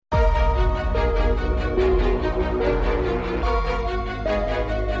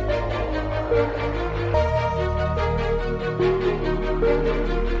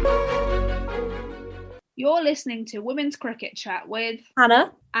You're listening to Women's Cricket Chat with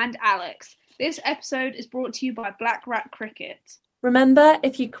Hannah and Alex. This episode is brought to you by Black Rat Cricket. Remember,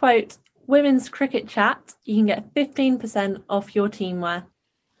 if you quote Women's Cricket Chat, you can get 15% off your teamwear.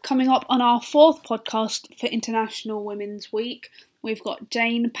 Coming up on our fourth podcast for International Women's Week, we've got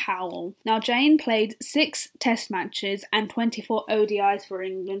Jane Powell. Now, Jane played 6 Test matches and 24 ODIs for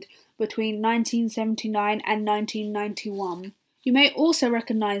England between 1979 and 1991. You may also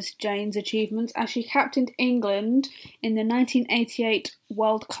recognise Jane's achievements as she captained England in the 1988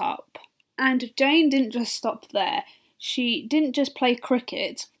 World Cup. And Jane didn't just stop there. She didn't just play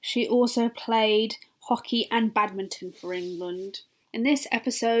cricket, she also played hockey and badminton for England. In this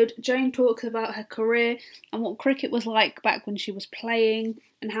episode, Jane talks about her career and what cricket was like back when she was playing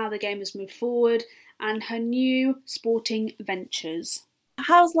and how the game has moved forward and her new sporting ventures.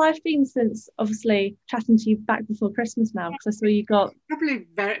 How's life been since, obviously, chatting to you back before Christmas now? Because I saw you got... Probably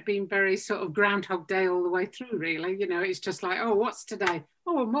been very sort of Groundhog Day all the way through, really. You know, it's just like, oh, what's today?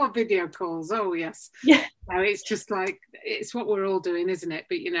 Oh, more video calls. Oh, yes. Yeah. So it's just like, it's what we're all doing, isn't it?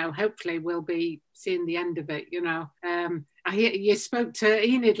 But, you know, hopefully we'll be seeing the end of it, you know. I hear you spoke to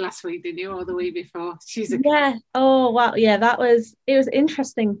Enid last week, didn't you, or the week before? She's a yeah. Oh wow, yeah. It was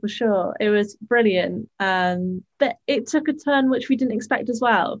interesting for sure. It was brilliant. But it took a turn which we didn't expect as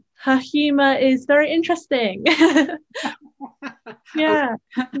well. Her humour is very interesting. Yeah,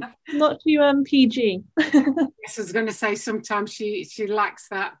 not too PG. Yes, I was going to say sometimes she lacks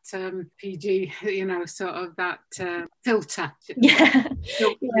that PG, you know, sort of that filter. Yeah,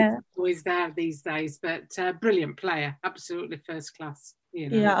 yeah, always there these days. But brilliant player, absolutely first class. You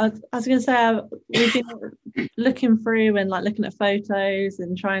know. Yeah, I was going to say we've been looking through and like looking at photos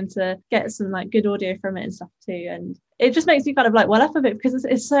and trying to get some like good audio from it and stuff too, and it just makes me kind of like well up a bit because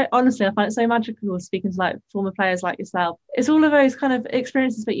it's so, honestly, I find it so magical speaking to like former players like yourself. It's all of those kind of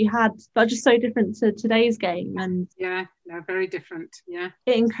experiences that you had but just so different to today's game, and yeah, no, very different. Yeah,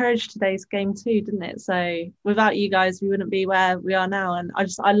 it encouraged today's game too, didn't it? So without you guys we wouldn't be where we are now, and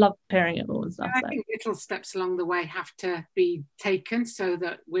I love hearing it all and stuff. Yeah, I think little steps along the way have to be taken so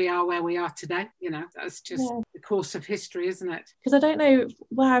that we are where we are today. You know, that's just the course of history, isn't it? Because I don't know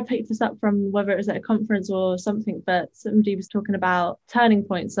where I picked this up from, whether it was at a conference or something, but somebody was talking about turning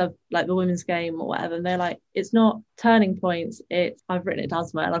points of like the women's game or whatever, and they're like, it's not turning points, it's, I've written it down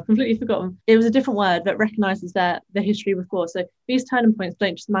somewhere and I've completely forgotten, it was a different word that recognises the history before. So these turning points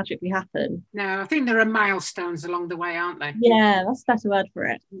don't just magically happen. No, I think there are milestones along the way, aren't they? Yeah, that's a better word for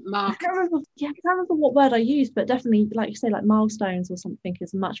it. Mark. I can't remember what word I used, but definitely, like you say, like milestones or something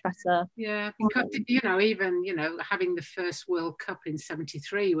is much better. Yeah, because you know, even, you know, having the first World Cup in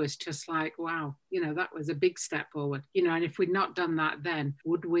 73 was just like, wow, you know, that was a big step forward. You know, and if we'd not done that then,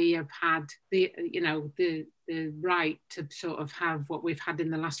 would we have had the, you know, the right to sort of have what we've had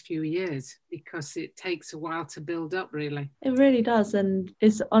in the last few years, because it takes a while to build up, really. It really does, and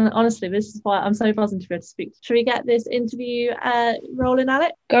it's honestly, this is why I'm so buzzing to be able to speak. Should we get this interview rolling,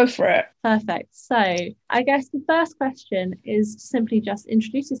 Alex? Go for it. Perfect. So I guess the first question is simply just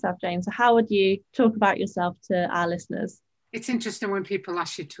introduce yourself, Jane. So how would you talk about yourself to our listeners? It's interesting when people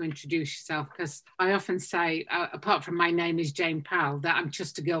ask you to introduce yourself, because I often say, apart from my name is Jane Powell, that I'm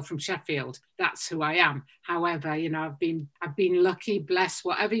just a girl from Sheffield. That's who I am. However, you know, I've been lucky, blessed,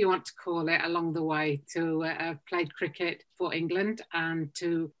 whatever you want to call it, along the way to have played cricket for England and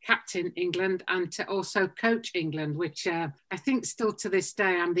to captain England and to also coach England, which I think still to this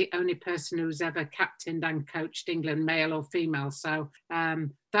day I'm the only person who's ever captained and coached England, male or female. So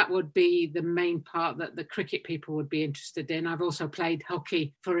that would be the main part that the cricket people would be interested in. I've also played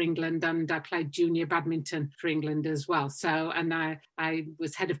hockey for England, and I played junior badminton for England as well. So, and I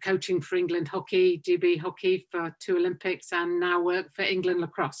was head of coaching for England hockey, GB hockey for 2 Olympics, and now work for England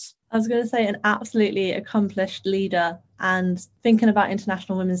lacrosse. I was going to say an absolutely accomplished leader, and thinking about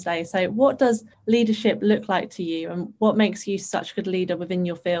International Women's Day. So what does leadership look like to you, and what makes you such a good leader within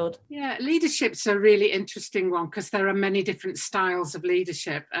your field? Yeah, leadership's a really interesting one because there are many different styles of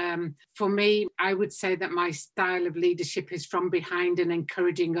leadership. For me, I would say that my style of leadership is from behind and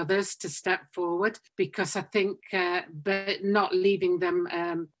encouraging others to step forward, because I think, but not leaving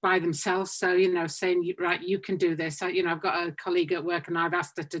them by themselves. So, you know, saying, right, you can do this. You know, I've got a colleague at work and I've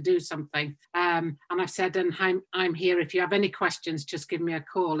asked her to do something. And I've said, and I'm here. If you have any questions, just give me a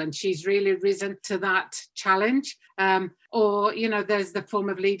call. And she's really risen to that challenge. Or, you know, there's the form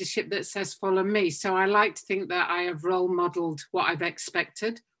of leadership that says, follow me. So I like to think that I have role modelled what I've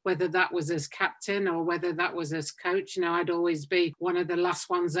expected, whether that was as captain or whether that was as coach. You know, I'd always be one of the last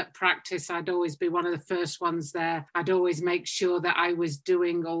ones at practice. I'd always be one of the first ones there. I'd always make sure that I was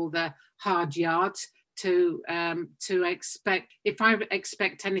doing all the hard yards to expect, if I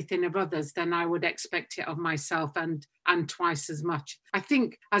expect anything of others, then I would expect it of myself and twice as much. I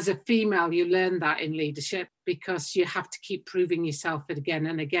think as a female, you learn that in leadership because you have to keep proving yourself again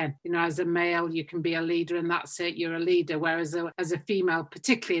and again. You know, as a male, you can be a leader and that's it, you're a leader. Whereas as a female,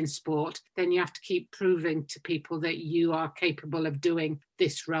 particularly in sport, then you have to keep proving to people that you are capable of doing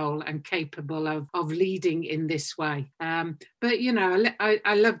this role and capable of leading in this way. But, you know,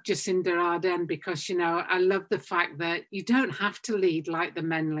 I love Jacinda Ardern because, you know, I love the fact that you don't have to lead like the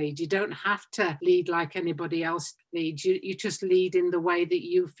men lead. You don't have to lead like anybody else leads. You just lead in the way that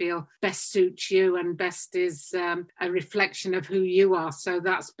you feel best suits you and best is a reflection of who you are. So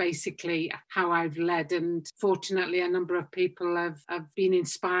that's basically how I've led. And fortunately, a number of people have been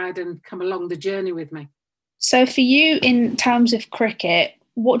inspired and come along the journey with me. So for you, in terms of cricket,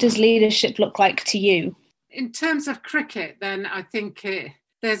 what does leadership look like to you? In terms of cricket, then I think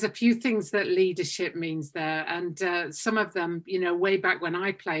there's a few things that leadership means there. And some of them, you know, way back when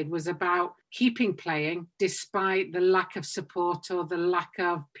I played was about keeping playing despite the lack of support or the lack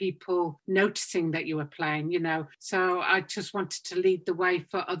of people noticing that you were playing, you know. So I just wanted to lead the way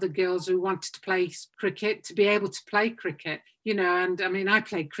for other girls who wanted to play cricket to be able to play cricket, you know. And I mean, I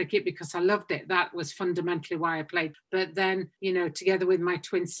played cricket because I loved it. That was fundamentally why I played. But then, you know, together with my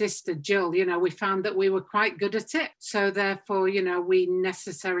twin sister, Jill, you know, we found that we were quite good at it. So therefore, you know, we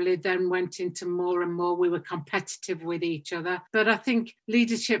necessarily then went into more and more. We were competitive with each other. But I think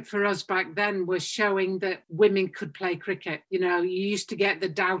leadership for us back then was showing that women could play cricket. You know, you used to get the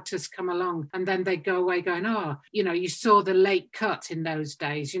doubters come along and then they go away going, oh, you know, you saw the late cut in those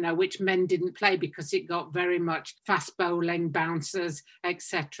days, you know, which men didn't play because it got very much fast bowling, bouncers,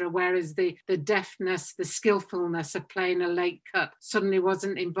 etc. Whereas the deftness, the skillfulness of playing a late cut suddenly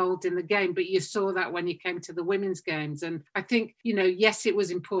wasn't involved in the game. But you saw that when you came to the women's games. And I think, you know, yes, it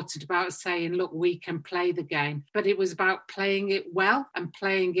was important about saying, look, we can play the game, but it was about playing it well and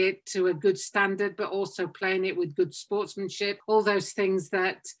playing it to a good standard, but also playing it with good sportsmanship, all those things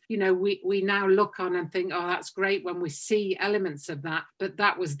that, you know, we now look on and think, oh, that's great when we see elements of that. But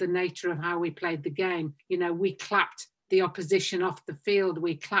that was the nature of how we played the game. You know, we clapped the opposition off the field,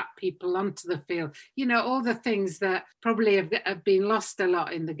 we clap people onto the field, you know, all the things that probably have been lost a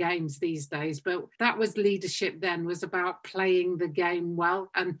lot in the games these days. But that was leadership then, was about playing the game well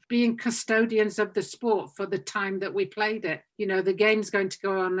and being custodians of the sport for the time that we played it. You know, the game's going to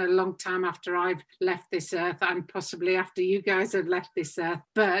go on a long time after I've left this earth and possibly after you guys have left this earth.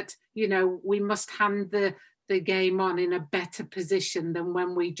 But, you know, we must hand the game on in a better position than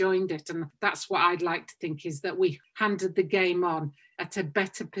when we joined it. And that's what I'd like to think, is that we handed the game on at a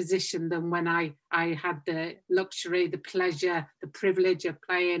better position than when I had the luxury, the pleasure, the privilege of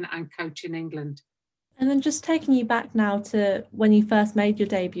playing and coaching England. And then just taking you back now to when you first made your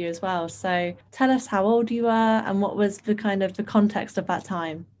debut as well. So tell us how old you were and what was the kind of the context of that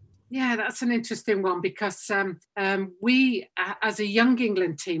time. Yeah, that's an interesting one because we, as a young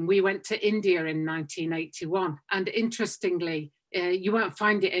England team, we went to India in 1981. And interestingly, you won't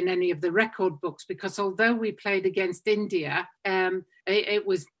find it in any of the record books because although we played against India, it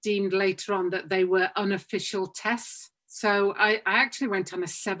was deemed later on that they were unofficial tests. So I actually went on a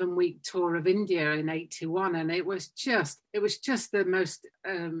 7-week tour of India in 81, and it was just the most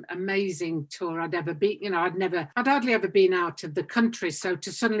amazing tour I'd ever been. You know, I'd hardly ever been out of the country. So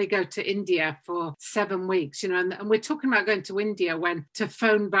to suddenly go to India for 7 weeks, you know, and we're talking about going to India when to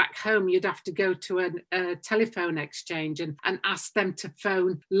phone back home, you'd have to go to a telephone exchange and ask them to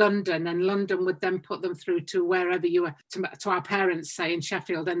phone London, and London would then put them through to wherever you were, to our parents, say in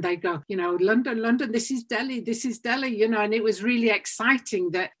Sheffield, and they go, you know, London, this is Delhi, you know, and it was really exciting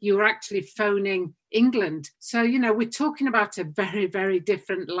that you were actually phoning England. So, you know, we're talking about a very, very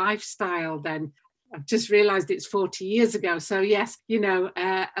different lifestyle then. I've just realised it's 40 years ago. So, yes, you know,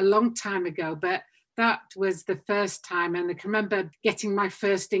 a long time ago. But that was the first time. And I can remember getting my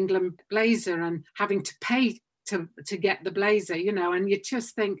first England blazer and having to pay to get the blazer, you know, and you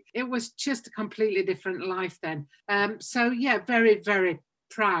just think it was just a completely different life then. So, yeah, very, very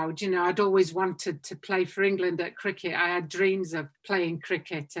proud. You know, I'd always wanted to play for England at cricket. I had dreams of playing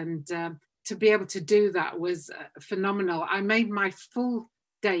cricket, and to be able to do that was phenomenal. I made my full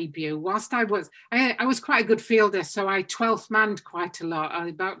debut whilst I was quite a good fielder, so I 12th manned quite a lot,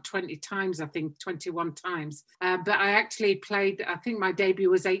 about 20 times, I think 21 times, but I actually played, I think my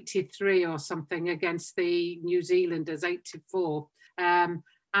debut was 83 or something against the New Zealanders, 84.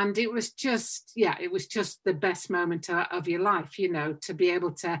 And it was just the best moment of your life, you know, to be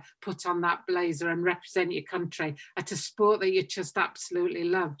able to put on that blazer and represent your country at a sport that you just absolutely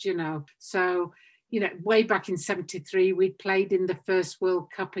loved, you know. So, way back in 73, we played in the first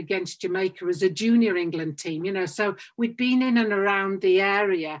World Cup against Jamaica as a junior England team, so we'd been in and around the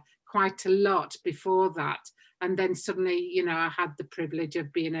area quite a lot before that. And then suddenly, I had the privilege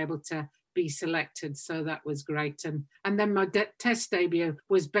of being able to be selected. So that was great. And then my test debut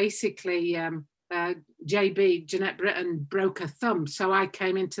was basically JB, Jeanette Britton, broke her thumb. So I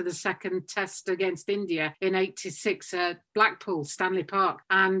came into the second test against India in 86 at Blackpool, Stanley Park.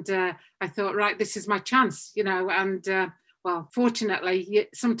 And I thought, right, this is my chance, well, fortunately,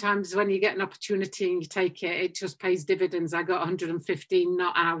 sometimes when you get an opportunity and you take it, it just pays dividends. I got 115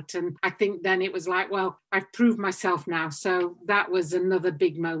 not out. And I think then it was like, well, I've proved myself now. So that was another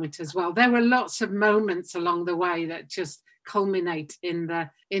big moment as well. There were lots of moments along the way that just culminate in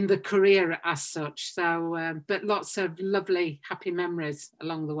the career as such. So, but lots of lovely, happy memories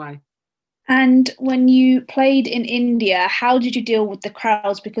along the way. And when you played in India, how did you deal with the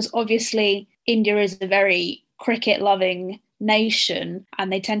crowds? Because obviously India is a very cricket-loving nation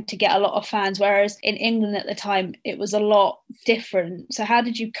and they tend to get a lot of fans, whereas in England at the time, it was a lot different. So how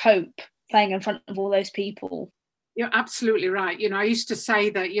did you cope playing in front of all those people? You're absolutely right. I used to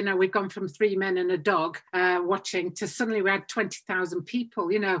say that, we've gone from 3 men and a dog watching to suddenly we had 20,000 people.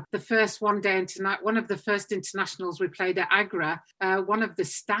 The first one of the first internationals we played at Agra, one of the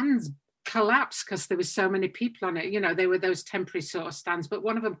stands collapsed because there was so many people on it. They were those temporary sort of stands, but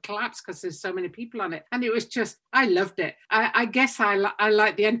one of them collapsed because there's so many people on it. And it was just, I loved it. I guess I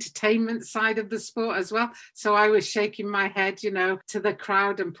like the entertainment side of the sport as well. So I was shaking my head, to the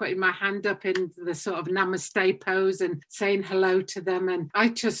crowd and putting my hand up in the sort of namaste pose and saying hello to them. And I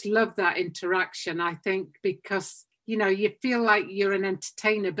just love that interaction, I think, because you feel like you're an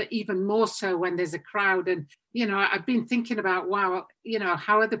entertainer, but even more so when there's a crowd. And, I've been thinking about, wow,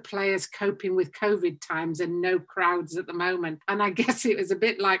 how are the players coping with COVID times and no crowds at the moment? And I guess it was a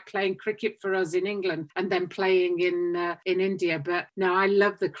bit like playing cricket for us in England and then playing in India. But no, I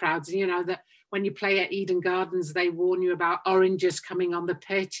love the crowds. That when you play at Eden Gardens, they warn you about oranges coming on the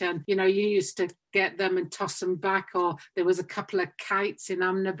pitch. And, you used to get them and toss them back. Or there was a couple of kites in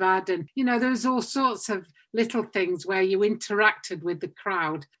Ahmedabad. And, there was all sorts of little things where you interacted with the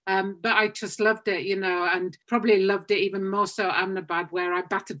crowd. But I just loved it, and probably loved it even more so at Ahmedabad, where I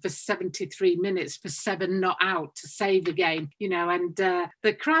batted for 73 minutes for 7 not out to save a game, and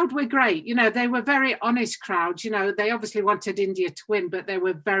the crowd were great. They were very honest crowds. They obviously wanted India to win, but they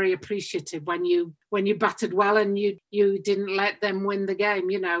were very appreciative when you batted well and you didn't let them win the game,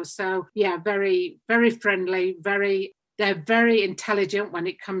 So yeah, very, very friendly, they're very intelligent when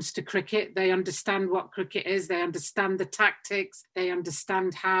it comes to cricket. They understand what cricket is. They understand the tactics. They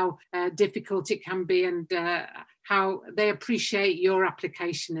understand how difficult it can be and how they appreciate your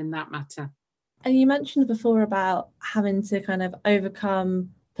application in that matter. And you mentioned before about having to kind of overcome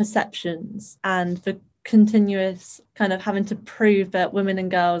perceptions and the continuous kind of having to prove that women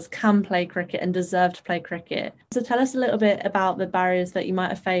and girls can play cricket and deserve to play cricket. So tell us a little bit about the barriers that you might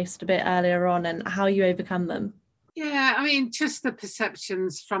have faced a bit earlier on and how you overcome them. Yeah, I mean, just the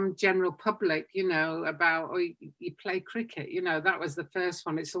perceptions from general public, about, you play cricket, that was the first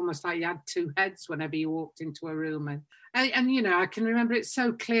one. It's almost like you had two heads whenever you walked into a room. And I can remember it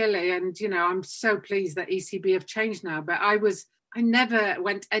so clearly. And, I'm so pleased that ECB have changed now. But I never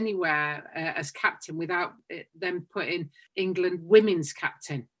went anywhere as captain without them putting England women's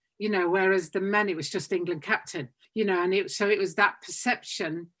captain, whereas the men, it was just England captain, and it was that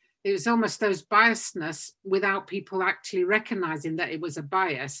perception. It was almost those biasness without people actually recognising that it was a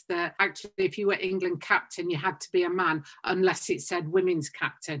bias, that actually if you were England captain, you had to be a man unless it said women's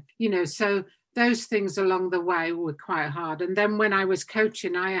captain, so those things along the way were quite hard. And then when I was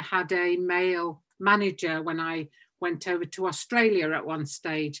coaching, I had a male manager when I went over to Australia at one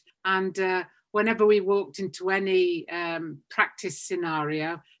stage. And whenever we walked into any practice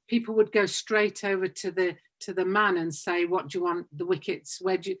scenario, people would go straight over to the man and say, what do you want the wickets?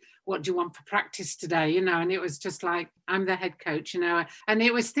 What do you want for practice today? And it was just like, I'm the head coach, and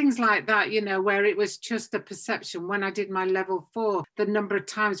it was things like that, where it was just a perception. When I did my level 4, the number of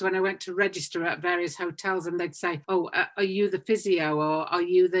times when I went to register at various hotels and they'd say, oh, are you the physio or are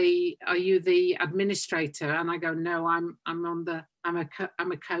you the administrator? And I go, no, I'm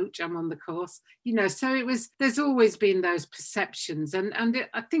a coach, I'm on the course, so there's always been those perceptions. And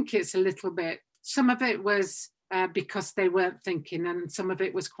I think it's a little bit, some of it was because they weren't thinking and some of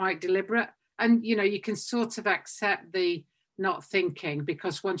it was quite deliberate. And, you can sort of accept the not thinking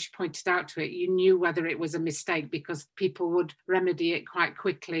because once you pointed out to it, you knew whether it was a mistake because people would remedy it quite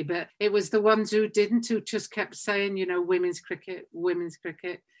quickly. But it was the ones who didn't, who just kept saying, women's cricket,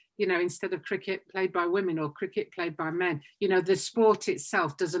 instead of cricket played by women or cricket played by men. The sport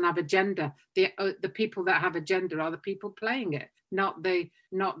itself doesn't have a gender. The people that have a gender are the people playing it, not the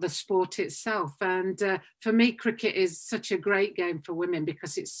sport itself. And for me, cricket is such a great game for women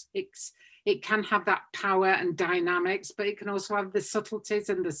because it can have that power and dynamics, but it can also have the subtleties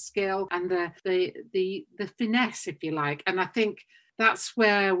and the skill and the finesse, if you like. And I think that's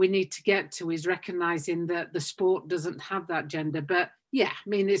where we need to get to, is recognizing that the sport doesn't have that gender. But yeah, I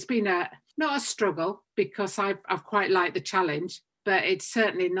mean, it's been not a struggle, because I've quite liked the challenge, but it's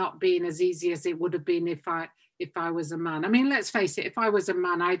certainly not been as easy as it would have been if I was a man. I mean, let's face it, if I was a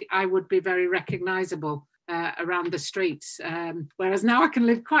man, I would be very recognizable around the streets, whereas now I can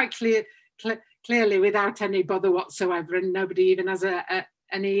live quite clearly without any bother whatsoever, and nobody even has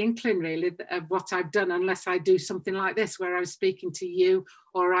any inkling really of what I've done, unless I do something like this where I was speaking to you,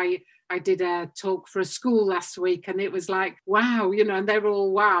 or I did a talk for a school last week, and it was like, wow, and they were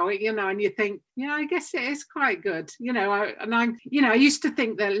all wow, and you think, yeah, I guess it is quite good, I used to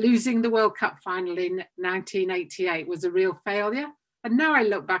think that losing the World Cup final in 1988 was a real failure, and now I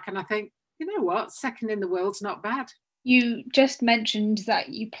look back and I think, you know what, second in the world's not bad. You just mentioned that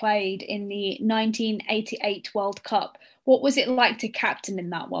you played in the 1988 World Cup. What was it like to captain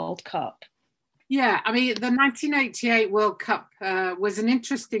in that World Cup? Yeah, I mean, the 1988 World Cup was an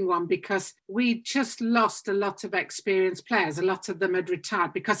interesting one, because we just lost a lot of experienced players. A lot of them had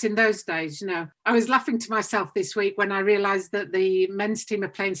retired, because in those days, I was laughing to myself this week when I realised that the men's team are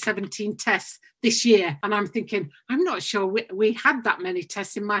playing 17 tests this year. And I'm thinking, I'm not sure we had that many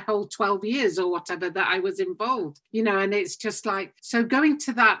tests in my whole 12 years or whatever that I was involved, and it's just like, so going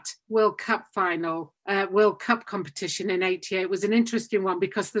to that World Cup final, World Cup competition in 88 was an interesting one,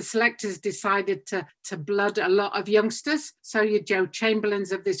 because the selectors decided to blood a lot of youngsters. So your Joe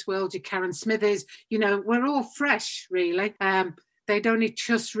Chamberlains of this world, your Karen Smithies, we're all fresh, really. They'd only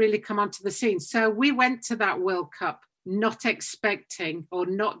just really come onto the scene. So we went to that World Cup not expecting, or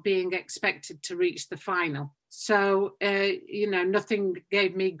not being expected, to reach the final. So, nothing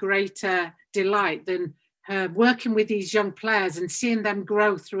gave me greater delight than working with these young players and seeing them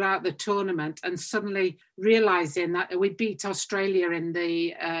grow throughout the tournament, and suddenly realising that we beat Australia in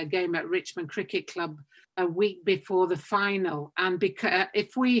the game at Richmond Cricket Club a week before the final. And because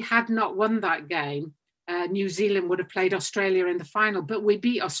if we had not won that game, New Zealand would have played Australia in the final, but we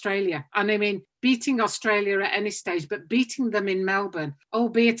beat Australia. And I mean, beating Australia at any stage, but beating them in Melbourne,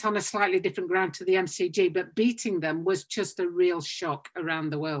 albeit on a slightly different ground to the MCG, but beating them was just a real shock around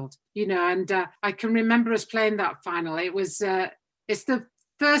the world, and I can remember us playing that final. It was, it's the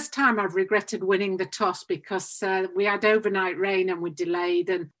first time I've regretted winning the toss, because we had overnight rain and we delayed,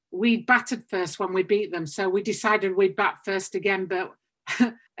 and we batted first when we beat them. So we decided we'd bat first again. But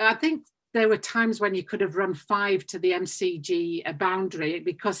I think there were times when you could have run 5 to the MCG boundary,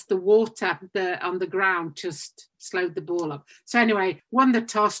 because the water on the ground just slowed the ball up. So anyway, won the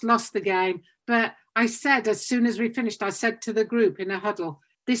toss, lost the game. But I said, as soon as we finished, I said to the group in a huddle,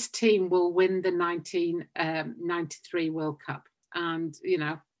 this team will win the 1993 World Cup. And,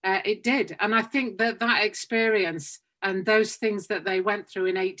 it did. And I think that experience and those things that they went through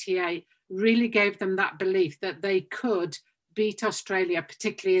in 88 really gave them that belief that they could beat Australia,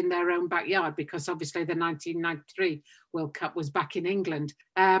 particularly in their own backyard, because obviously the 1993 World Cup was back in England.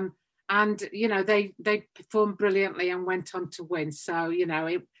 And, they performed brilliantly and went on to win. So,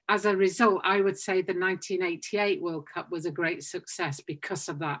 as a result, I would say the 1988 World Cup was a great success because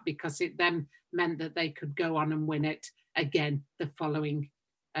of that, because it then meant that they could go on and win it again the following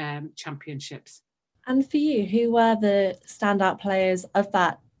championships. And for you, who were the standout players of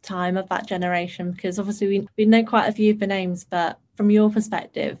that time, of that generation? Because obviously we know quite a few of the names, but from your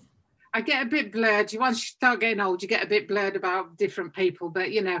perspective. I get a bit blurred. Once you start getting old, you get a bit blurred about different people.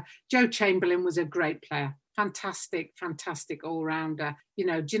 But, Joe Chamberlain was a great player. Fantastic all-rounder.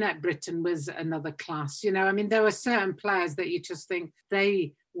 Jeanette Britton was another class. There were certain players that you just think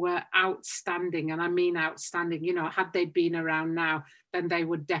they were outstanding. And I mean outstanding. Had they been around now, then they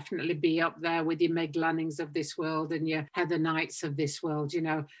would definitely be up there with your Meg Lannings of this world and your Heather Knights of this world.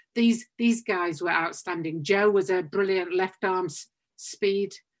 These guys were outstanding. Joe was a brilliant left-arm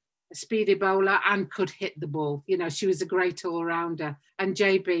speedy bowler and could hit the ball. She was a great all-rounder. And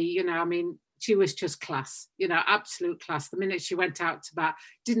JB, she was just class, absolute class. The minute she went out to bat,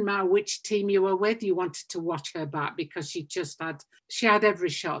 didn't matter which team you were with, you wanted to watch her bat, because she had every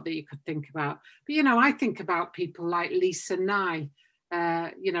shot that you could think about. But, I think about people like Lisa Nye,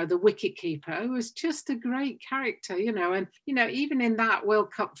 the wicketkeeper, who was just a great character, and, even in that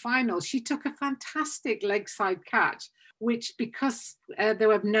World Cup final, she took a fantastic leg side catch, which, because there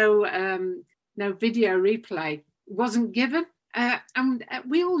were no video replay, wasn't given. And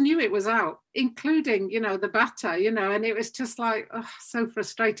we all knew it was out, including, the batter, and it was just like, so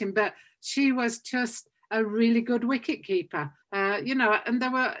frustrating. But she was just a really good wicket keeper, and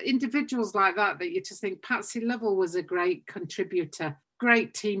there were individuals like that you just think. Patsy Lovell was a great contributor,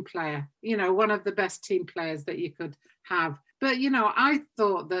 great team player, one of the best team players that you could have. But, I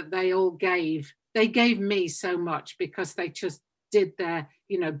thought that they gave me so much because they just did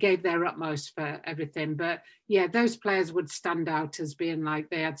gave their utmost for everything. But yeah, those players would stand out as being like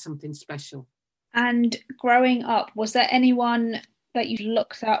they had something special. And growing up, was there anyone that you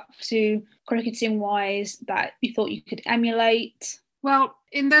looked up to cricketing wise that you thought you could emulate? Well,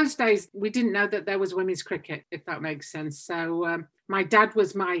 in those days, we didn't know that there was women's cricket, if that makes sense. So my dad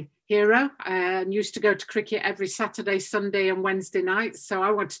was my hero and used to go to cricket every Saturday, Sunday and Wednesday night. So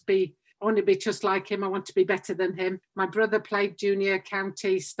I wanted to be just like him. I want to be better than him. My brother played junior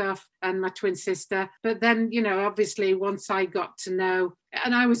county stuff and my twin sister. But then, obviously once I got to know,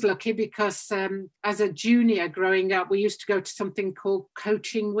 and I was lucky because as a junior growing up, we used to go to something called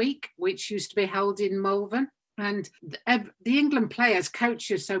Coaching Week, which used to be held in Malvern. And the England players coach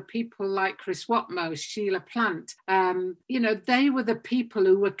you. So people like Chris Watmose, Sheila Plant, they were the people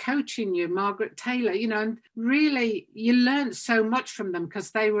who were coaching you, Margaret Taylor, and really you learned so much from them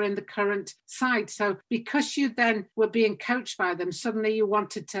because they were in the current side. So because you then were being coached by them, suddenly you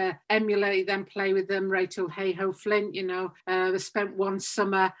wanted to emulate them, play with them. Rachel Hayhoe Flint, spent one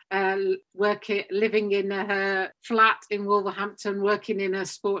summer living in her flat in Wolverhampton, working in a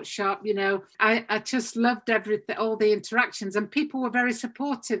sports shop. I just loved everything, all the interactions, and people were very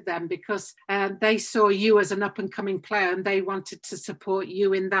supportive then because they saw you as an up-and-coming player and they wanted to support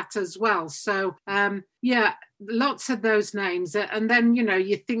you in that as well. So lots of those names. And then,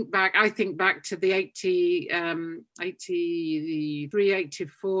 you think back, I think back to the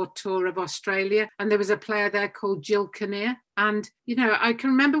 83-84 tour of Australia, and there was a player there called Jill Kinnear. And, I can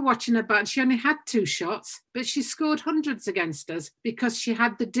remember watching her bat. She only had 2 shots, but she scored hundreds against us because she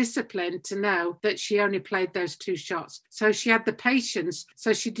had the discipline to know that she only played those 2 shots. So she had the patience.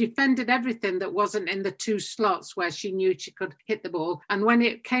 So she defended everything that wasn't in the 2 slots where she knew she could hit the ball. And when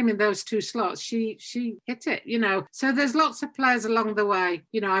it came in those 2 slots, she hit it, So there's lots of players along the way.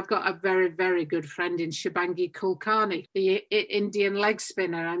 I've got a very, very good friend in Shibangi Kulkarni, the Indian leg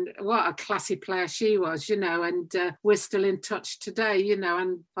spinner. And what a classy player she was, and we're still in touch today,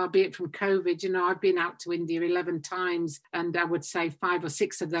 and albeit from COVID, I've been out to India 11 times, and I would say 5 or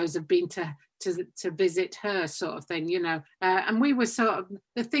 6 of those have been to visit her, sort of thing, and we were sort of,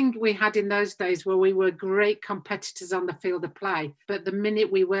 the thing we had in those days where we were great competitors on the field of play, but the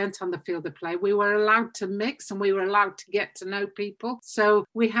minute we weren't on the field of play, we were allowed to mix and we were allowed to get to know people. So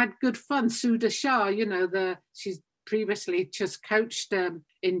we had good fun. Sudha Shah, she's previously just coached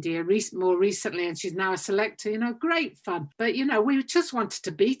India more recently, and she's now a selector. Great fun. But we just wanted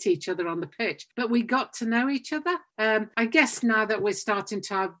to beat each other on the pitch, but we got to know each other. I guess now that we're starting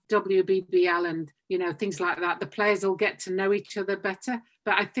to have WBBL and things like that, the players will get to know each other better.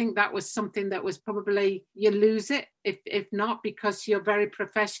 But I think that was something that was probably, you lose it if not, because you're very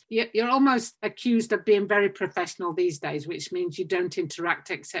professional. You're almost accused of being very professional these days, which means you don't interact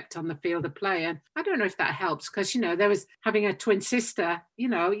except on the field of play. And I don't know if that helps because, there was having a twin sister,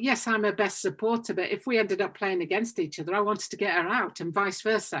 yes, I'm her best supporter, but if we ended up playing against each other, I wanted to get her out and vice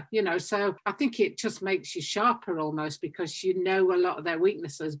versa, so I think it just makes you sharper almost because a lot of their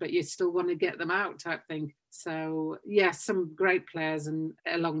weaknesses, but you still want to get them out type thing. So, some great players and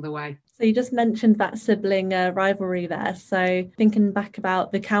along the way. So you just mentioned that sibling rivalry there. So thinking back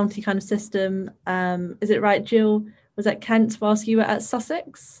about the county kind of system, is it right, Jill was at Kent whilst you were at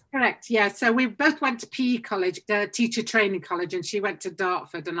Sussex? Correct, yeah. So we both went to PE college, teacher training college, and she went to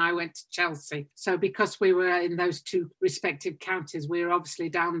Dartford and I went to Chelsea. So because we were in those 2 respective counties, we were obviously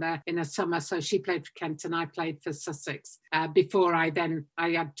down there in a summer. So she played for Kent and I played for Sussex. Before I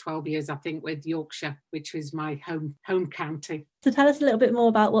had 12 years, I think, with Yorkshire, which was my home county. So tell us a little bit more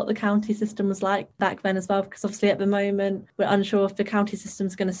about what the county system was like back then as well, because obviously at the moment we're unsure if the county system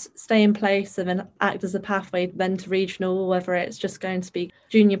is going to stay in place and then act as a pathway then to regional, or whether it's just going to be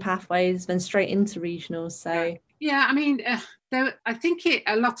junior pathways then straight into regionals. So yeah, I mean, I think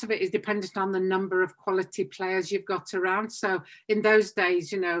a lot of it is dependent on the number of quality players you've got around. So in those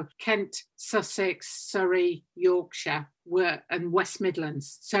days, Kent, Sussex, Surrey, Yorkshire and West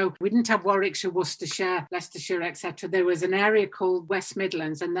Midlands. So we didn't have Warwickshire, Worcestershire, Leicestershire, etc. There was an area called West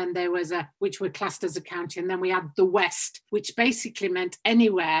Midlands, and then there was which were classed as a county, and then we had the West, which basically meant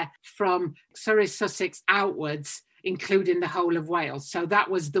anywhere from Surrey, Sussex outwards. including the whole of Wales. So that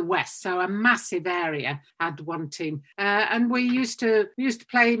was the west. So a massive area had one team. And we used to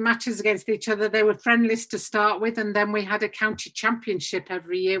play matches against each other. They were friendlies to start with. And then we had a county championship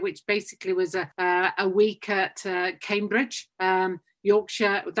every year, which basically was a week at Cambridge.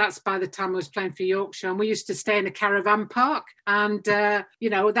 Yorkshire, that's by the time I was playing for Yorkshire, and we used to stay in a caravan park, and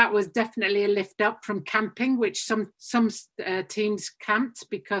that was definitely a lift up from camping, which some teams camped,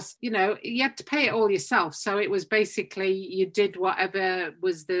 because you had to pay it all yourself. So it was basically you did whatever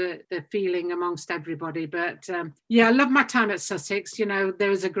was the feeling amongst everybody. But I love my time at Sussex. There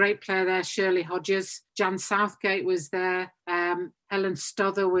was a great player there, Shirley Hodges. Jan Southgate was there. Helen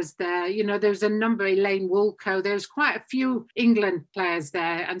Stother was there. There was a number, Elaine Woolco. There was quite a few England players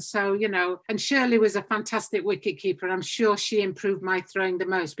there. And so, and Shirley was a fantastic wicketkeeper. I'm sure she improved my throwing the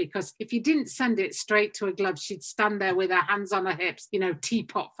most, because if you didn't send it straight to a glove, she'd stand there with her hands on her hips,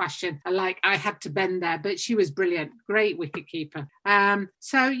 teapot fashion. Like I had to bend there, but she was brilliant. Great wicketkeeper. I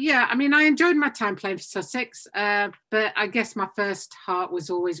enjoyed my time playing for Sussex, but I guess my first heart was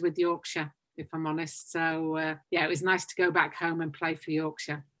always with Yorkshire, if I'm honest. So, it was nice to go back home and play for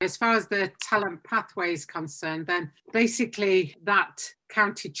Yorkshire. As far as the talent pathway is concerned, then basically that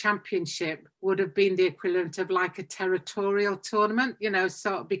county championship would have been the equivalent of like a territorial tournament,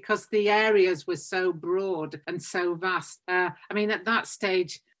 so because the areas were so broad and so vast. At that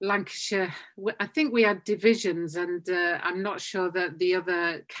stage, Lancashire, I think we had divisions, and I'm not sure that the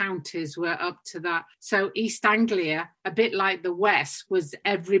other counties were up to that. So East Anglia, a bit like the West, was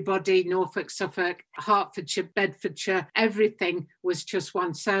everybody, Norfolk, Suffolk, Hertfordshire, Bedfordshire, everything was just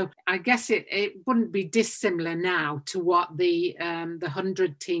one. So I guess it wouldn't be dissimilar now to what the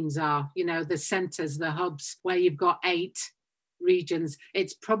 100 teams are, the centres, the hubs, where you've got 8 regions.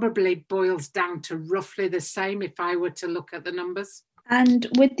 It's probably boils down to roughly the same if I were to look at the numbers. And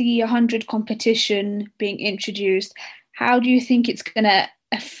with the 100 competition being introduced, how do you think it's going to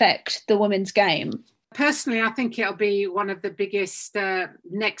affect the women's game? Personally, I think it'll be one of the biggest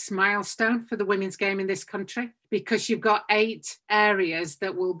next milestone for the women's game in this country, because you've got 8 areas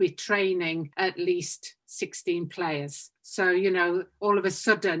that will be training at least 16 players. So, all of a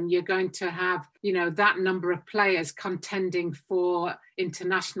sudden you're going to have, that number of players contending for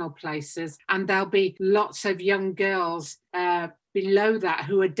international places. And there'll be lots of young girls below that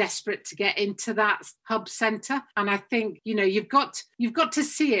who are desperate to get into that hub centre. And I think, you've got to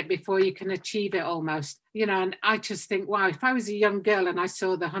see it before you can achieve it almost. And I just think, wow, if I was a young girl and I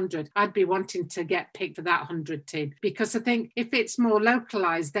saw the 100, I'd be wanting to get picked for that 100 team. Because I think if it's more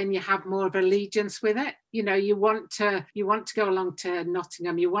localised, then you have more of allegiance with it. You want to go along to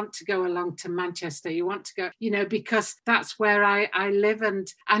Nottingham, you want to go along to Manchester, you want to go, because that's where I live,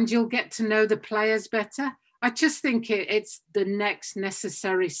 and you'll get to know the players better. I just think it's the next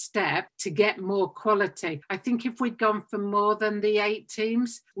necessary step to get more quality. I think if we'd gone for more than the 8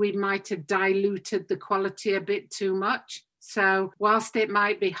 teams, we might have diluted the quality a bit too much. So whilst it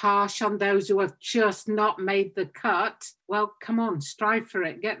might be harsh on those who have just not made the cut, well, come on, strive for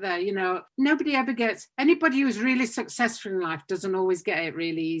it, get there. Nobody ever anybody who's really successful in life doesn't always get it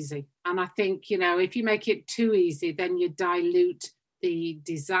really easy. And I think, if you make it too easy, then you dilute the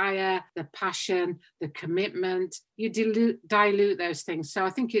desire, the passion, the commitment. You dilute those things. So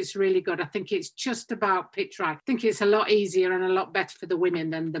I think it's really good. I think it's just about pitch right. I think it's a lot easier and a lot better for the women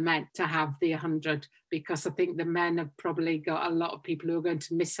than the men to have the 100, because I think the men have probably got a lot of people who are going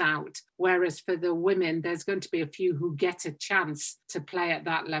to miss out. Whereas for the women, there's going to be a few who get a chance to play at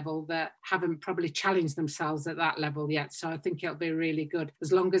that level that haven't probably challenged themselves at that level yet. So I think it'll be really good,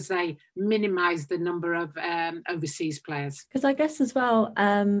 as long as they minimise the number of overseas players. Because I guess as well,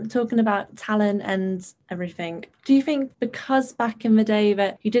 talking about talent and everything, do you think because back in the day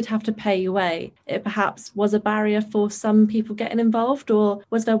that you did have to pay your way, it perhaps was a barrier for some people getting involved, or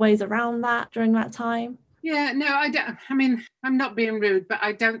was there ways around that during that time? Yeah, no, I don't. I'm not being rude, but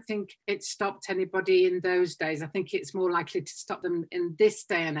I don't think it stopped anybody in those days. I think it's more likely to stop them in this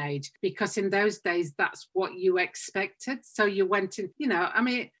day and age, because in those days, that's what you expected. So you went in,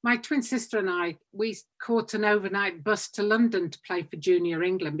 my twin sister and I, we caught an overnight bus to London to play for Junior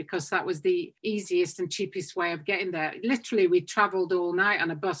England, because that was the easiest and cheapest way of getting there. Literally, we travelled all night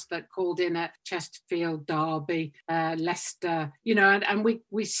on a bus that called in at Chesterfield, Derby, Leicester, and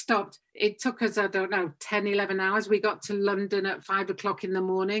we stopped. It took us, I don't know, 10, 11 hours. We got to London at 5 o'clock in the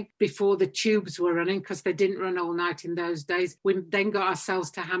morning before the tubes were running, because they didn't run all night in those days. We then got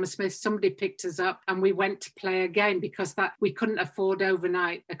ourselves to Hammersmith. Somebody picked us up and we went to play again, because that we couldn't afford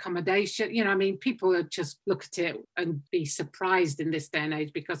overnight accommodation. You know, I mean, people would just look at it and be surprised in this day and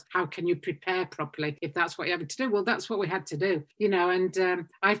age, because how can you prepare properly if that's what you're having to do? Well, that's what we had to do, you know. And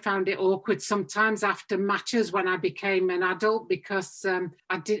I found it awkward sometimes after matches when I became an adult, because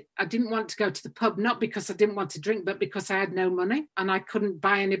I didn't want to go to the pub, not because I didn't want to drink, but because I had no money and I couldn't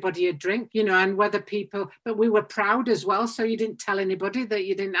buy anybody a drink, you know. And whether people, but we were proud as well, so you didn't tell anybody that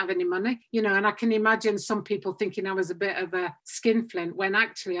you didn't have any money, you know. And I can imagine some people thinking I was a bit of a skinflint when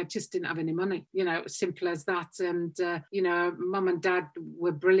actually I just didn't have any money, you know. It was simple as that. And you know, mum and dad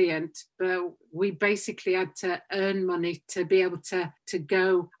were brilliant, but we basically had to earn money to be able to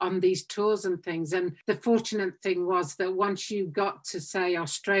go on these tours and things. And the fortunate thing was that once you got to, say,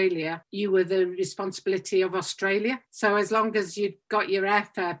 Australia, you were the responsibility of Australia. So as long as you got your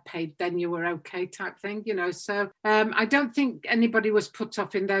airfare paid, then you were okay, type thing, you know. So I don't think anybody was put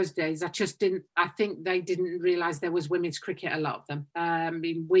off in those days. I think they didn't realise there was women's cricket, a lot of them. I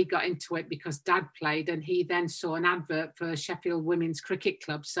mean, we got into it because Dad played, and he then saw an advert for Sheffield Women's Cricket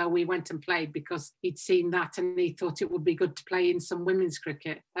Club. So we went and played because he'd seen that and he thought it would be good to play in some women's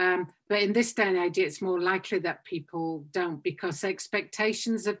cricket. But in this day and age, it's more likely that people don't, because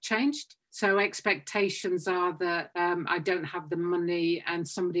expectations have changed. So expectations are that I don't have the money and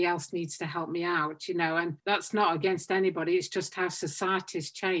somebody else needs to help me out, you know. And that's not against anybody. It's just how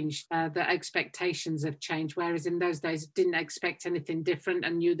society's changed, that expectations have changed. Whereas in those days, didn't expect anything different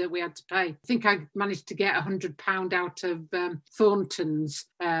and knew that we had to pay. I think I managed to get £100 out of Thornton's,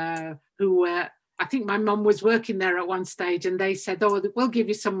 who were... I think my mum was working there at one stage, and they said, oh, we'll give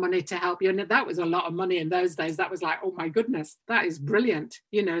you some money to help you. And that was a lot of money in those days. That was like, oh, my goodness, that is brilliant.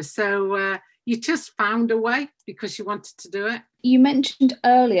 You know, so you just found a way because you wanted to do it. You mentioned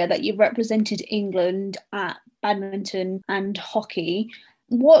earlier that you represented England at badminton and hockey.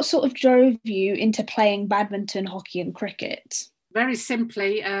 What sort of drove you into playing badminton, hockey and cricket? Very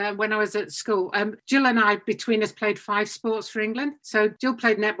simply, when I was at school, Jill and I, between us, played 5 sports for England. So Jill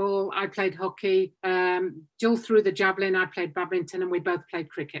played netball, I played hockey, Jill threw the javelin, I played badminton, and we both played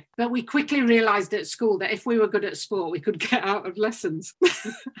cricket. But we quickly realised at school that if we were good at sport, we could get out of lessons.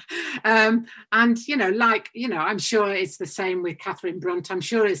 And, you know, I'm sure it's the same with Catherine Brunt. I'm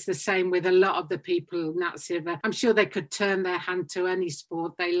sure it's the same with a lot of the people, Nat Silver. I'm sure they could turn their hand to any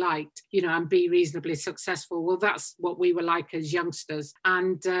sport they liked, you know, and be reasonably successful. Well, that's what we were like as youngsters.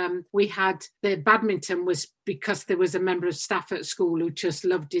 And we had the badminton was because there was a member of staff at school who just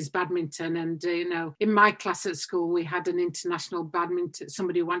loved his badminton. And, you know, in my class at school, we had an international badminton,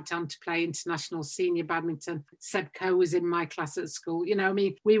 somebody who went on to play international senior badminton. Seb Coe was in my class at school. You know, I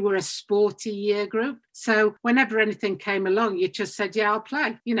mean, we were a sporty year group. So whenever anything came along, you just said, yeah, I'll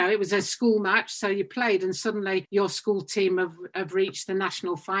play. You know, it was a school match. So you played and suddenly your school team have reached the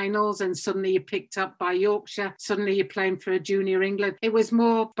national finals, and suddenly you're picked up by Yorkshire. Suddenly you're playing for a junior England. It was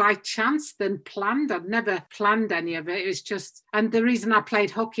more by chance than planned. I'd never planned any of it. It was just, and the reason I played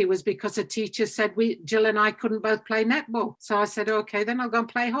hockey was because a teacher said Jill and I couldn't both play netball. So I said, okay, then I'll go and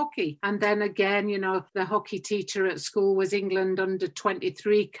play hockey. And then again, you know, the hockey teacher at school was England under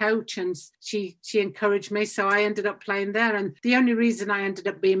 23 coach, and she encouraged me. So I ended up playing there. And the only reason I ended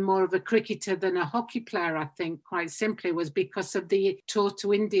up being more of a cricketer than a hockey player, I think, quite simply, was because of the tour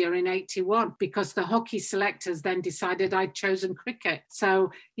to India in 81, because the hockey selectors then decided I'd chosen cricket.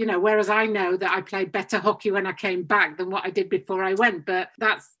 So, you know, whereas I know that I played better hockey when I came back than what I did before I went, but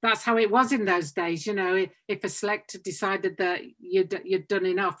that's how it was in those days. You know, if a selector decided that you'd done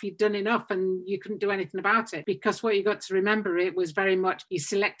enough, and you couldn't do anything about it, because what you got to remember, it was very much you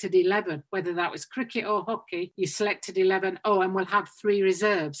selected 11, whether that was cricket or hockey, you selected 11, and we'll have 3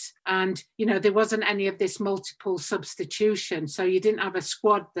 reserves. And, you know, there wasn't any of this multiple substitution. So you didn't have a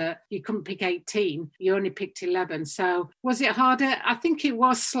squad that you couldn't pick 18, you only picked 11. So was it harder? I think it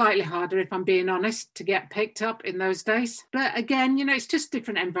was slightly harder, if I'm being honest, to get picked up in those days. But again, you know, it's just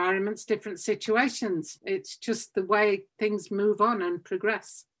different environments, different situations. It's just the way things move on and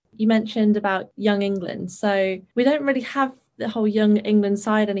progress. You mentioned about Young England. So we don't really have the whole Young England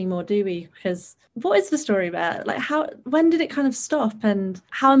side anymore, do we? Because what is the story about? Like, when did it kind of stop, and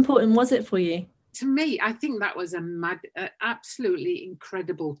how important was it for you? to me, I think that was absolutely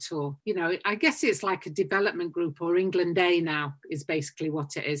incredible tour. You know, I guess it's like a development group, or England A now is basically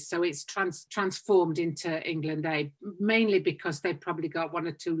what it is. So it's transformed into England A, mainly because they've probably got one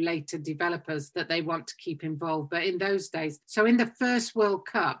or two later developers that they want to keep involved. But in those days, so in the first World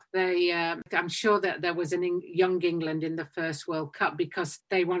Cup, I'm sure that there was young England in the first World Cup because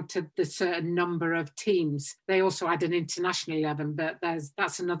they wanted the certain number of teams. They also had an international 11, but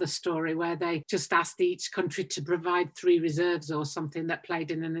that's another story where they just asked each country to provide 3 reserves or something that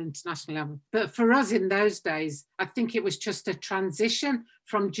played in an international level. But for us in those days, I think it was just a transition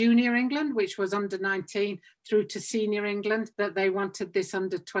from junior England, which was under 19, through to senior England, that they wanted this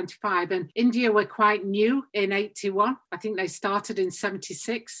under 25. And India were quite new in 81. I think they started in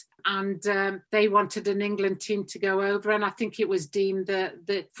 76. And they wanted an England team to go over. And I think it was deemed that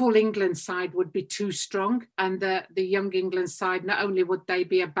the full England side would be too strong. And the young England side, not only would they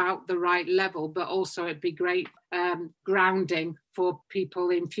be about the right level, but also it'd be great grounding for people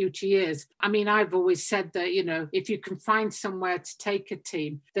in future years. I mean, I've always said that, you know, if you can find somewhere to take a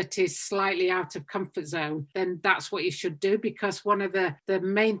team that is slightly out of comfort zone, then that's what you should do, because one of the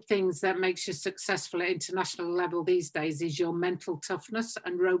main things that makes you successful at international level these days is your mental toughness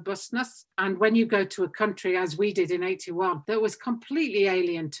and robustness. And when you go to a country, as we did in 81, that was completely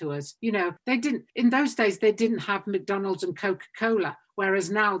alien to us, you know, in those days, they didn't have McDonald's and Coca-Cola,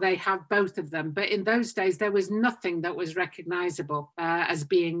 whereas now they have both of them. But in those days, there was nothing that was recognizable as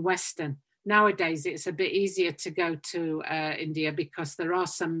being Western. Nowadays, it's a bit easier to go to India because there are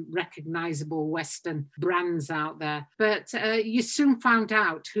some recognizable Western brands out there. But you soon found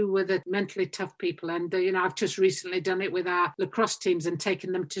out who were the mentally tough people. And, you know, I've just recently done it with our lacrosse teams and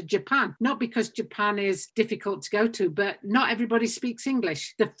taken them to Japan. Not because Japan is difficult to go to, but not everybody speaks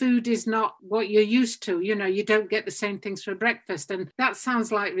English. The food is not what you're used to. You know, you don't get the same things for breakfast. And that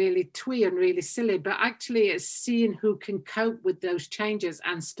sounds like really twee and really silly, but actually it's seeing who can cope with those changes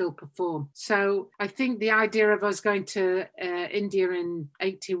and still perform. So I think the idea of us going to India in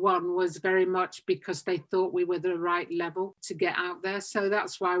 81 was very much because they thought we were the right level to get out there. So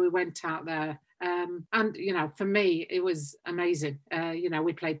that's why we went out there. And, you know, for me, it was amazing. You know,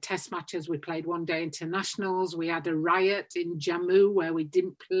 we played test matches, we played one-day internationals, we had a riot in Jammu where we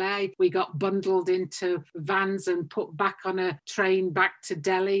didn't play. We got bundled into vans and put back on a train back to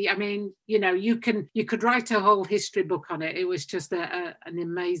Delhi. I mean, you know, you could write a whole history book on it. It was just an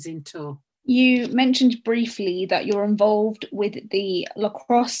amazing tour. You mentioned briefly that you're involved with the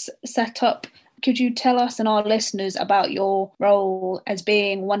lacrosse setup. Could you tell us and our listeners about your role as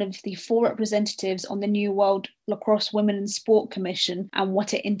being one of the 4 representatives on the new World Lacrosse Women's Sport Commission and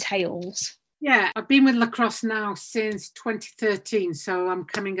what it entails? Yeah, I've been with lacrosse now since 2013, so I'm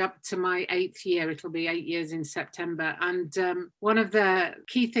coming up to my 8th year. It'll be 8 years in September. And one of the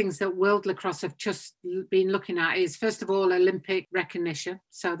key things that World Lacrosse have just been looking at is, first of all, Olympic recognition.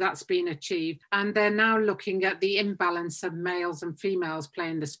 So that's been achieved. And they're now looking at the imbalance of males and females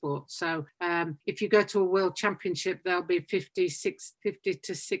playing the sport. So if you go to a World Championship, there'll be 50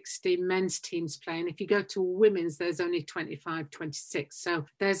 to 60 men's teams playing. If you go to women's, there's only 25, 26. So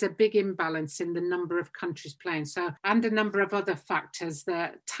there's a big imbalance in the number of countries playing. So, and a number of other factors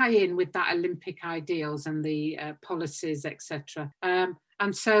that tie in with that Olympic ideals and the policies, etc.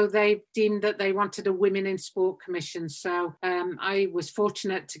 And so they deemed that they wanted a Women in Sport Commission. So I was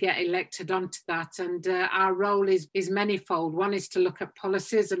fortunate to get elected onto that. And our role is manifold. One is to look at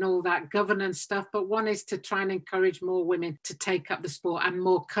policies and all that governance stuff, but one is to try and encourage more women to take up the sport and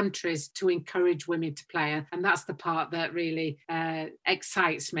more countries to encourage women to play. And that's the part that really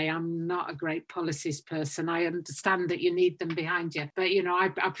excites me. I'm not a great policies person. I understand that you need them behind you. But, you know, I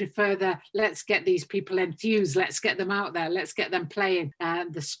prefer let's get these people enthused. Let's get them out there. Let's get them playing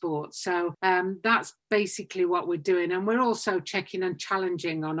the sport. So that's basically what we're doing. And we're also checking and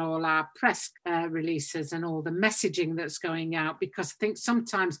challenging on all our press releases and all the messaging that's going out, because I think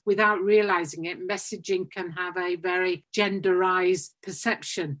sometimes without realizing it, messaging can have a very genderized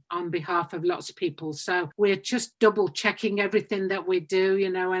perception on behalf of lots of people. So we're just double checking everything that we do, you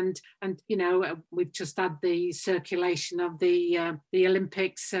know, and you know, we've just had the circulation of the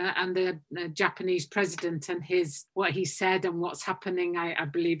Olympics and the Japanese president and what he said and what's happening. I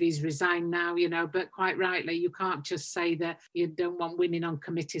believe he's resigned now, you know, but quite rightly, you can't just say that you don't want women on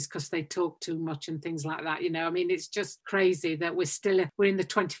committees because they talk too much and things like that. You know, I mean, it's just crazy that we're in the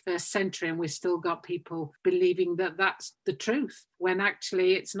 21st century and we've still got people believing that that's the truth, when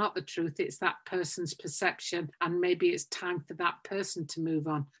actually it's not the truth. It's that person's perception, and maybe it's time for that person to move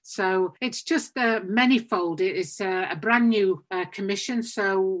on. So it's just manifold. It is a brand new commission.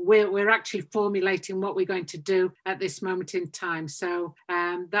 So we're actually formulating what we're going to do at this moment in time. So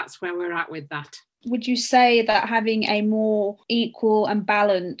that's where we're at with that. Would you say that having a more equal and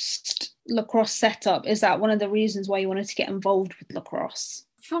balanced lacrosse setup, is that one of the reasons why you wanted to get involved with lacrosse?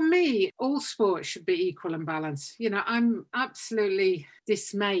 For me, all sports should be equal and balanced. I'm absolutely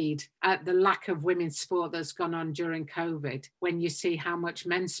dismayed at the lack of women's sport that's gone on during COVID when you see how much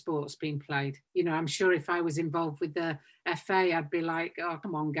men's sport's been played. I'm sure if I was involved with the FA, I'd be like, oh,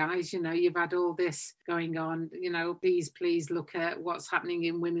 come on, guys, you've had all this going on, please look at what's happening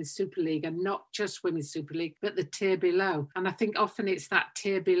in Women's Super League, and not just Women's Super League, but the tier below. And I think often it's that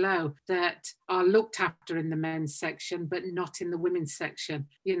tier below that are looked after in the men's section, but not in the women's section.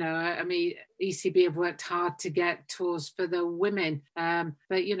 ECB have worked hard to get tours for the women,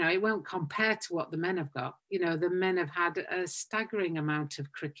 but it won't compare to what the men have got. The men have had a staggering amount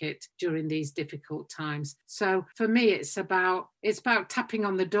of cricket during these difficult times. So for me, it's about tapping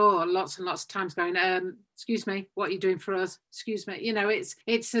on the door lots and lots of times, going, excuse me, what are you doing for us? Excuse me.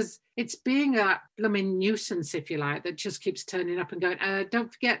 It's being a blooming nuisance, if you like, that just keeps turning up and going,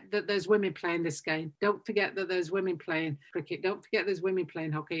 don't forget that there's women playing this game. Don't forget that there's women playing cricket. Don't forget there's women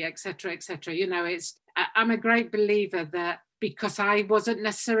playing hockey, etc., etc. I'm a great believer that because I wasn't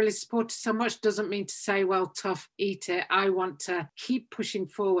necessarily supported so much doesn't mean to say, well, tough, eat it. I want to keep pushing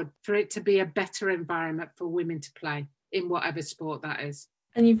forward for it to be a better environment for women to play in whatever sport that is.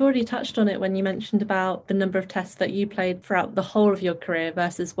 And you've already touched on it when you mentioned about the number of tests that you played throughout the whole of your career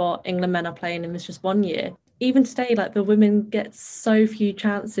versus what England men are playing in this just 1 year. Even today, the women get so few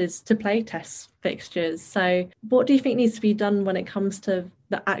chances to play test fixtures. So what do you think needs to be done when it comes to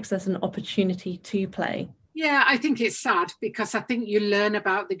the access and opportunity to play? Yeah, I think it's sad because I think you learn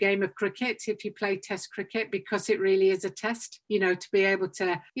about the game of cricket if you play test cricket, because it really is a test, to be able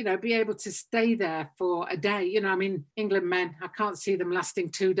to stay there for a day. England men, I can't see them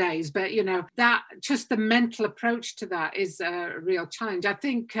lasting 2 days, but, that just the mental approach to that is a real challenge. I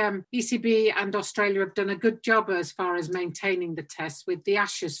think ECB and Australia have done a good job as far as maintaining the test with the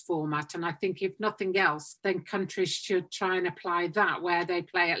Ashes format. And I think if nothing else, then countries should try and apply that, where they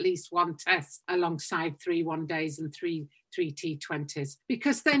play at least one test alongside 3 one-days and three T20s,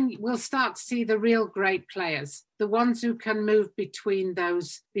 because then we'll start to see the real great players, the ones who can move between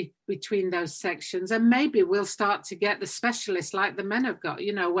those sections, and maybe we'll start to get the specialists like the men have got,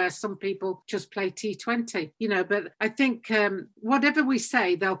 where some people just play T20, but I think whatever we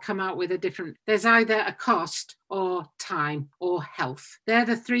say, they'll come out with there's either a cost or time or health. They're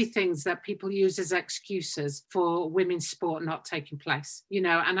the 3 things that people use as excuses for women's sport not taking place,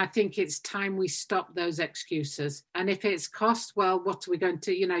 and I think it's time we stop those excuses. And if it's cost, well, what are we going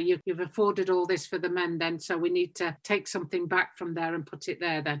to, you've afforded all this for the men then, so we need to take something back from there and put it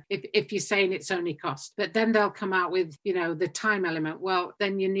there then, if you're saying it's only cost. But then they'll come out with, the time element. Well,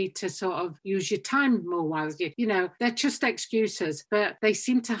 then you need to sort of use your time more wisely. They're just excuses, but they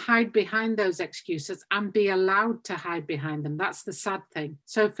seem to hide behind those excuses and be allowed to hide behind them. That's the sad thing.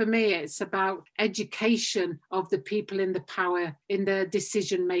 So for me, it's about education of the people in the power, in the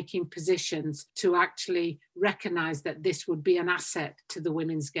decision-making positions, to actually recognise that this would be an asset to the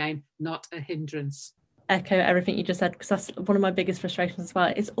women's game, not a hindrance. Echo everything you just said, because that's one of my biggest frustrations as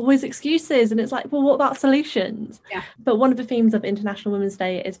well. It's always excuses, and it's like, well, what about solutions? Yeah. But one of the themes of International Women's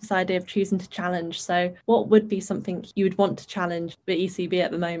Day is this idea of choosing to challenge. So what would be something you would want to challenge the ECB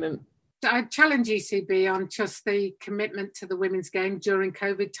at the moment? I challenge ECB on just the commitment to the women's game during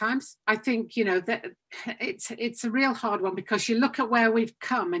COVID times. I think, that it's a real hard one, because you look at where we've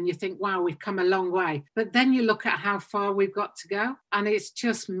come and you think, wow, we've come a long way. But then you look at how far we've got to go, and it's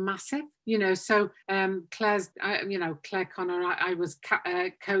just massive. So Claire Connor, I was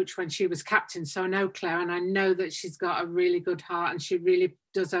coach when she was captain, so I know Claire, and I know that she's got a really good heart, and she really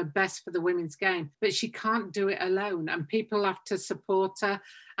does her best for the women's game, but she can't do it alone, and people have to support her,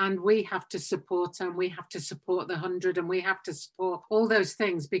 and we have to support her, and we have to support the 100, and we have to support all those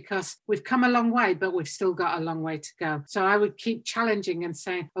things, because we've come a long way, but we've still got a long way to go. So I would keep challenging and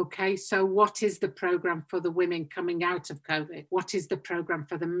saying, okay, so what is the program for the women coming out of COVID? What is the program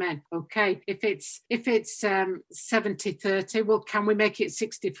for the men? Okay, if it's 70-30, well, can we make it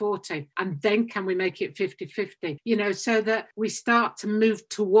 60-40? And then can we make it 50-50? So that we start to move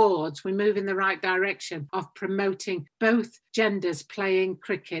in the right direction of promoting both genders playing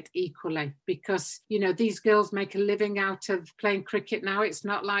cricket equally, because these girls make a living out of playing cricket now. It's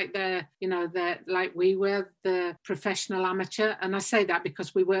not like they're like we were, the professional amateur, and I say that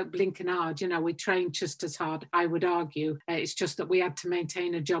because we weren't blinking hard. We trained just as hard, I would argue. It's just that we had to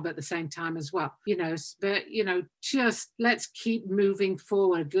maintain a job at the same time as well, but just let's keep moving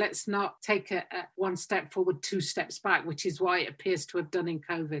forward. Let's not take a 1 step forward, 2 steps back, which is why it appears to have done in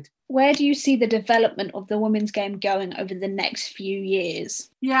COVID. Where do you see the development of the women's game going over the next few years?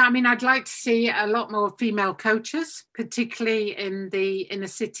 Yeah, I mean, I'd like to see a lot more female coaches, particularly in the inner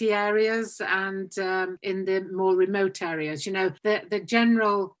city areas and in the more remote areas. You know, the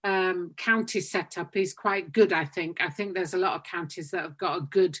general county setup is quite good, I think. I think there's a lot of counties that have got a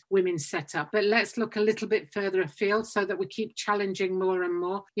good women's setup. But let's look a little bit further afield so that we keep challenging more and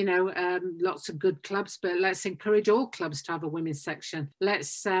more. You know, lots of good clubs, but let's encourage all clubs to have a women's section.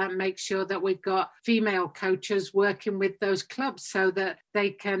 Let's make sure that we've got female coaches working with those clubs so that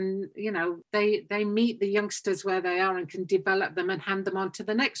they can, you know, they meet the youngsters where they are and can develop them and hand them on to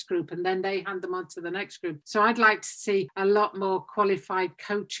the next group, and then they hand them on to the next group. So I'd like to see a lot more qualified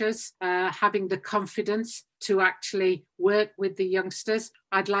coaches having the confidence to actually work with the youngsters.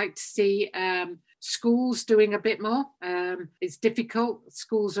 I'd like to see schools doing a bit more. It's difficult.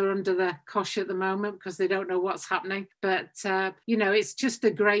 Schools are under the cosh at the moment because they don't know what's happening. But, you know, it's just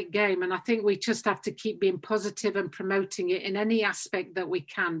a great game. And I think we just have to keep being positive and promoting it in any aspect that we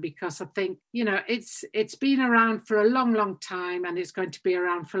can, because I think, you know, it's been around for a long, long time, and it's going to be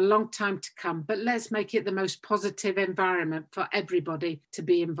around for a long time to come. But let's make it the most positive environment for everybody to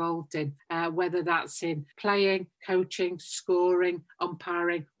be involved in, whether that's in playing, coaching, scoring,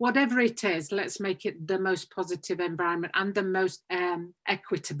 umpiring, whatever it is. Let's make it the most positive environment and the most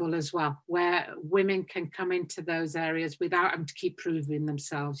equitable as well, where women can come into those areas without having to keep proving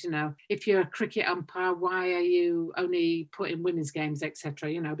themselves. You know, if you're a cricket umpire, why are you only putting women's games, etc.?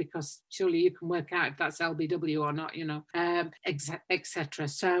 You know, because surely you can work out if that's LBW or not, you know, etc.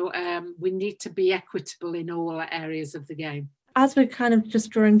 So we need to be equitable in all areas of the game. As we're kind of just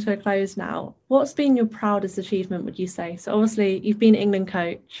drawing to a close now, what's been your proudest achievement, would you say? So obviously you've been England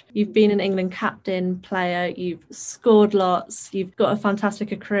coach, you've been an England captain, player, you've scored lots, you've got a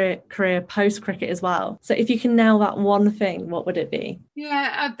fantastic career post-cricket as well. So if you can nail that one thing, what would it be?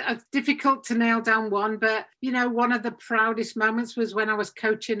 Yeah, difficult to nail down one, but, you know, one of the proudest moments was when I was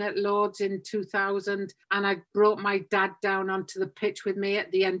coaching at Lords in 2000, and I brought my dad down onto the pitch with me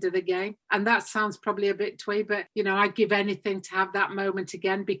at the end of the game. And that sounds probably a bit twee, but, you know, I'd give anything to have that moment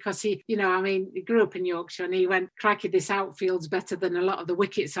again, because he, you know, I mean, he grew up in Yorkshire and he went, crikey, this outfield's better than a lot of the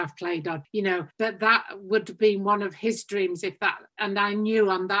wickets I've played on, you know, but that would have been one of his dreams if that, and I knew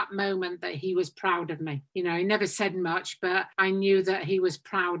on that moment that he was proud of me. You know, he never said much, but I knew that he was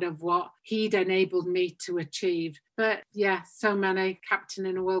proud of what he'd enabled me to achieve. But yeah, so many. Captain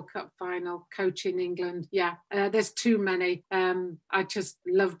in a World Cup final, coaching England. Yeah, there's too many. I just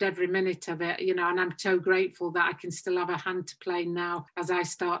loved every minute of it, you know, and I'm so grateful that I can still have a hand to play now as I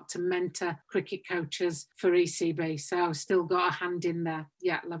start to mentor cricket coaches for ECB. So I've still got a hand in there.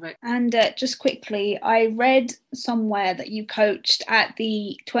 Yeah, love it. And just quickly, I read somewhere that you coached at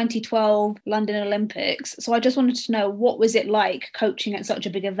the 2012 London Olympics. So I just wanted to know, what was it like coaching at such a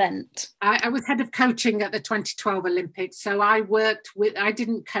big event? I was head of coaching at the 2012 Olympics. So I worked with, I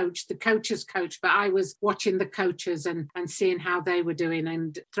didn't coach, the coaches coached, but I was watching the coaches and seeing how they were doing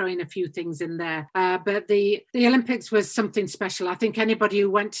and throwing a few things in there. But the Olympics was something special. I think anybody who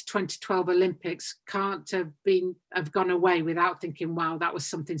went to 2012 Olympics can't have gone away without thinking, wow, that was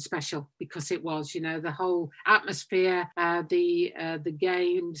something special, because it was, you know, the whole atmosphere, the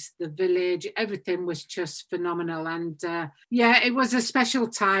games, the village, everything was just phenomenal. And yeah, it was a special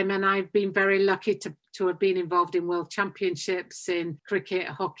time, and I've been very lucky to have been involved in world championships in cricket,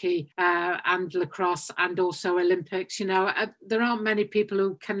 hockey, and lacrosse, and also Olympics. You know, there aren't many people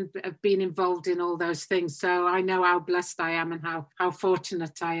who can have been involved in all those things. So I know how blessed I am and how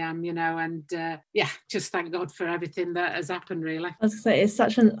fortunate I am, you know, and yeah, just thank God for everything that has happened, really. I was going to say, it's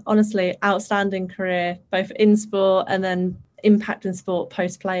such an honestly outstanding career, both in sport and then impact in sport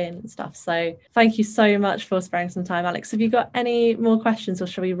post-playing and stuff. So thank you so much for sparing some time, Alex. Have you got any more questions, or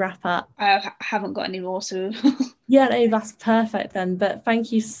shall we wrap up? I haven't got any more, so yeah, no, that's perfect then. But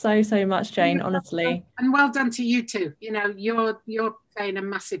thank you so much, Jane, honestly. And well done to you too. You know, you're playing a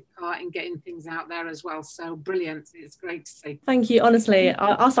massive part in getting things out there as well. So brilliant. It's great to see. Thank you. Honestly,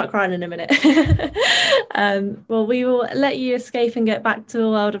 I'll start crying in a minute. Well, we will let you escape and get back to the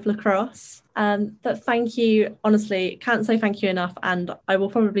world of lacrosse. But thank you, honestly, can't say thank you enough, and I will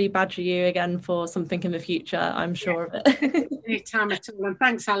probably badger you again for something in the future, I'm sure of it. Anytime at all. And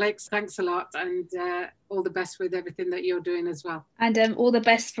thanks, Alex, thanks a lot, and all the best with everything that you're doing as well. And all the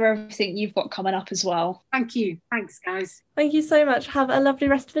best for everything you've got coming up as well. Thank you. Thanks, guys. Thank you so much. Have a lovely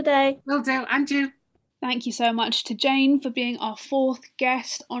rest of the day. Will do. And you. Thank you so much to Jane for being our fourth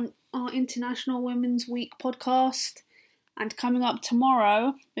guest on our International Women's Week podcast. And coming up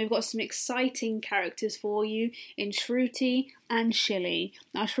tomorrow, we've got some exciting characters for you in Shruti and Shilly.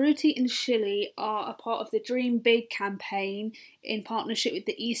 Now, Shruti and Shilly are a part of the Dream Big campaign in partnership with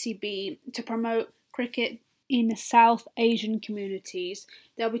the ECB to promote cricket in South Asian communities.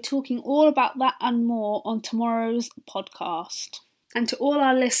 They'll be talking all about that and more on tomorrow's podcast. And to all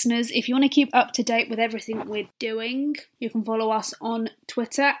our listeners, if you want to keep up to date with everything we're doing, you can follow us on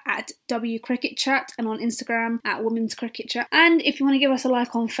Twitter at WCricketChat and on Instagram at Women's Cricket Chat. And if you want to give us a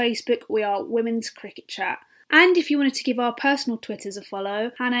like on Facebook, we are Women's Cricket Chat. And if you wanted to give our personal Twitters a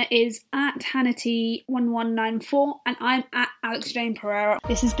follow, Hannah is at HannahT1194 and I'm at Alex Jane Pereira.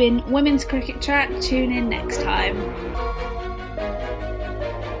 This has been Women's Cricket Chat. Tune in next time.